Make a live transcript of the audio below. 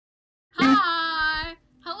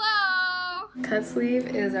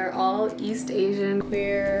Cutsleeve is our all East Asian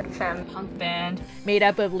queer femme punk band. Made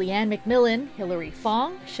up of Leanne McMillan, Hilary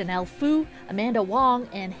Fong, Chanel Fu, Amanda Wong,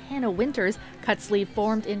 and Hannah Winters, Cutsleeve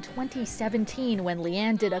formed in 2017 when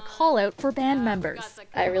Leanne did a call out for band members.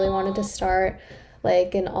 I really wanted to start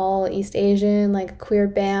like an all East Asian, like queer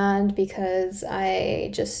band because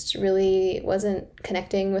I just really wasn't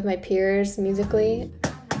connecting with my peers musically.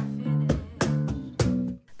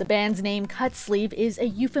 The band's name, Cutsleeve, is a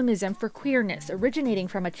euphemism for queerness, originating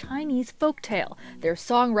from a Chinese folktale, their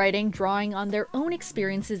songwriting drawing on their own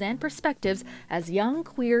experiences and perspectives as young,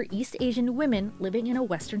 queer East Asian women living in a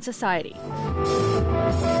Western society.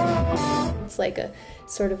 It's like a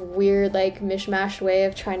sort of weird, like, mishmash way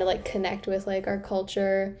of trying to, like, connect with, like, our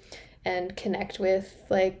culture and connect with,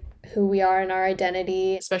 like, who we are and our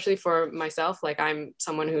identity. Especially for myself, like, I'm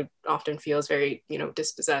someone who often feels very,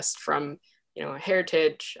 dispossessed from a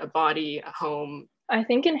heritage, a body, a home. I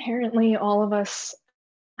think inherently all of us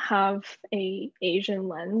have a Asian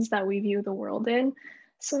lens that we view the world in.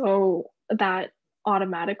 So that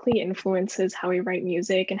automatically influences how we write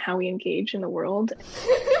music and how we engage in the world.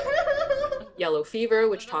 Yellow Fever,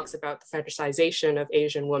 which talks about the fetishization of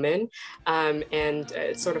Asian women, and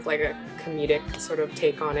it's sort of like a comedic sort of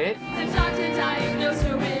take on it. The doctor diagnosed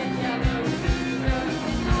her with yellow fever.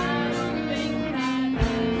 I don't think that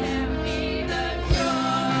can be the cure.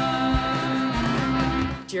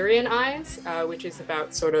 Durian Eyes, which is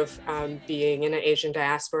about sort of being in an Asian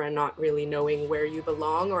diaspora and not really knowing where you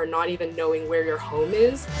belong or not even knowing where your home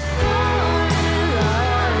is.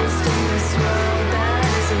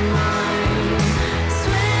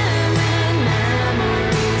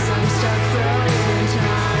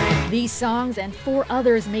 These songs and 4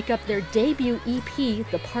 others make up their debut EP,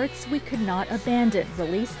 The Parts We Could Not Abandon,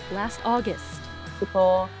 released last August.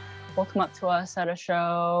 People will come up to us at a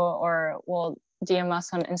show or will DM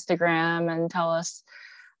us on Instagram and tell us,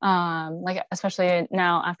 like especially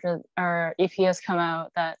now after our EP has come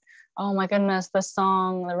out, that, oh my goodness, this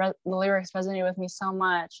song, the lyrics resonate with me so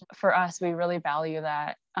much. For us, we really value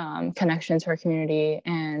that connection to our community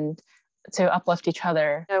and to uplift each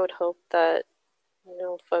other. I would hope that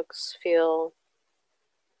folks feel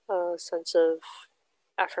a sense of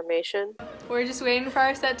affirmation. We're just waiting for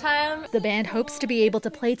our set time. The band hopes to be able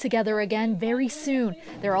to play together again very soon.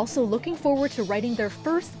 They're also looking forward to writing their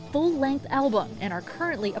first full-length album and are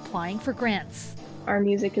currently applying for grants. Our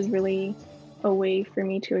music is really a way for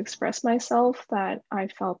me to express myself that I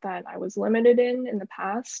felt that I was limited in the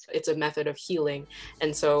past. It's a method of healing,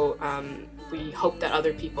 and so we hope that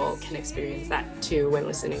other people can experience that too when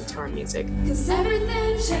listening to our music. 'Cause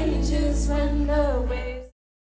everything changes when the way